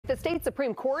The state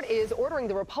Supreme Court is ordering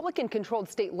the Republican-controlled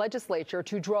state legislature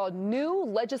to draw new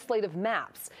legislative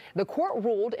maps. The court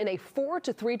ruled in a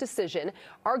 4-3 decision,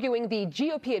 arguing the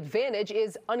GOP advantage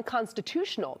is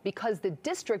unconstitutional because the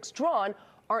districts drawn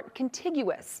aren't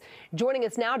contiguous. Joining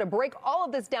us now to break all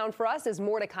of this down for us is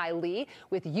Mordecai Lee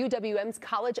with UWM's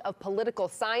College of Political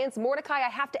Science. Mordecai, I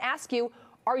have to ask you,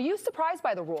 are you surprised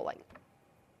by the ruling?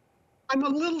 I'm a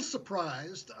little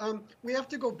surprised. We have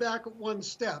to go back one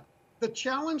step. The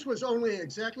challenge was only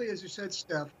exactly as you said,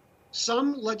 Steph.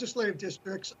 Some legislative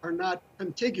districts are not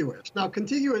contiguous. Now,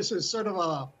 contiguous is sort of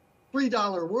a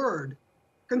 $3 word.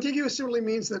 Contiguous simply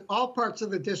means that all parts of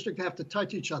the district have to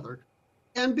touch each other.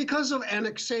 And because of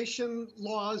annexation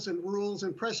laws and rules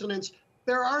and precedents,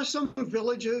 there are some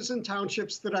villages and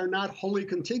townships that are not wholly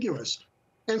contiguous.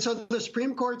 And so the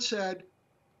Supreme Court said,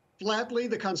 flatly,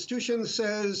 the Constitution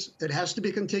says it has to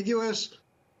be contiguous.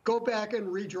 Go back and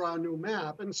redraw a new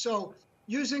map. And so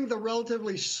using the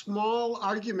relatively small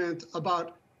argument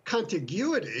about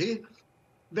contiguity,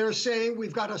 they're saying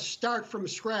we've got to start from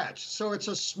scratch. So it's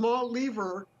a small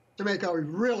lever to make a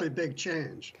really big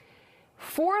change.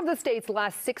 4 of the state's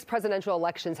last 6 presidential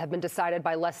elections have been decided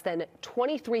by less than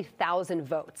 23,000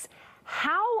 votes.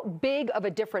 How big of a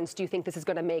difference do you think this is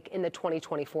going to make in the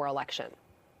 2024 election?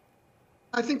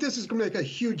 I think this is going to make a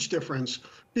huge difference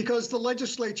because the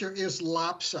legislature is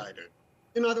lopsided.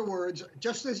 In other words,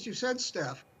 just as you said,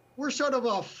 Steph, we're sort of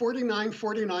a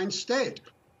 49-49 state.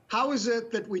 How is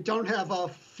it that we don't have a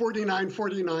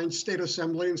 49-49 state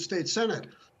assembly and state senate?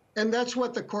 And that's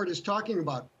what the court is talking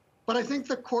about. But I think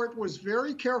the court was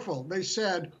very careful. They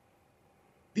said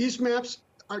these maps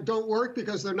don't work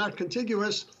because they're not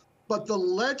contiguous, but the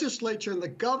legislature and the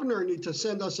governor need to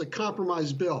send us a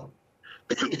compromise bill.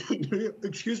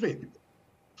 Excuse me.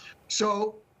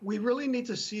 So we really need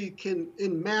to see,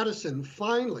 in Madison,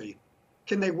 finally,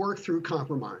 can they work through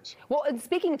compromise? Well, and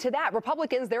speaking to that,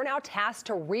 Republicans, they're now tasked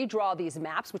to redraw these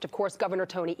maps, which, of course, Governor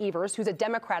Tony Evers, who's a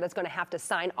Democrat, is going to have to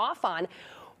sign off on.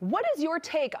 What is your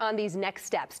take on these next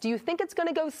steps? Do you think it's going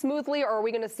to go smoothly, or are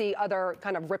we going to see other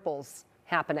kind of ripples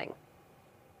happening?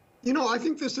 You know, I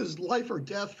think this is life or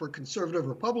death for conservative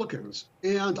Republicans,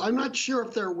 and I'm not sure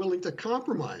if they're willing to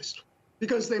compromise,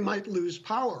 because they might lose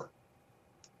power.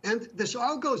 And this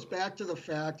all goes back to the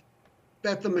fact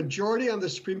that the majority on the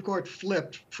Supreme Court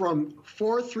flipped from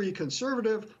 4-3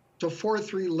 conservative to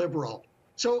 4-3 liberal.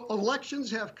 So elections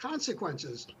have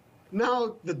consequences.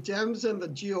 Now the Dems and the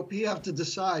GOP have to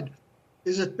decide,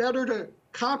 is it better to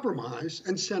compromise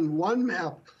and send one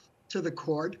map to the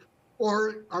court,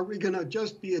 or are we going to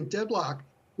just be in deadlock?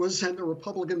 We'll send a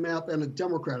Republican map and a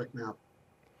Democratic map.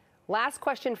 Last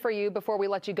question for you before we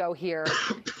let you go here.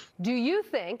 Do you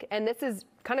think, and this is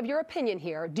kind of your opinion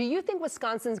here, do you think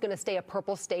Wisconsin's going to stay a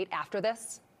purple state after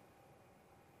this?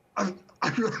 I'm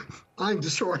sure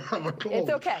I have a cold. It's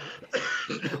okay.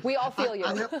 We all feel you.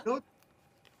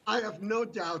 I have no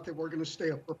doubt that we're going to stay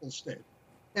a purple state.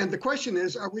 And the question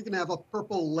is, are we going to have a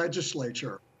purple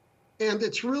legislature? And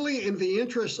it's really in the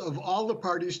interest of all the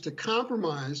parties to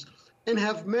compromise and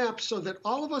have maps so that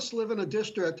all of us live in a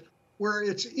district where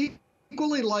it's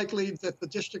equally likely that the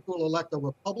district will elect a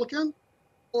Republican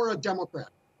or a Democrat.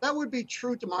 That would be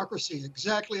true democracy,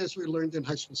 exactly as we learned in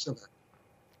high school civics.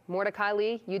 Mordecai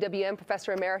Lee, UWM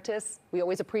Professor Emeritus, we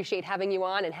always appreciate having you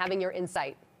on and having your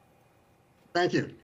insight. Thank you.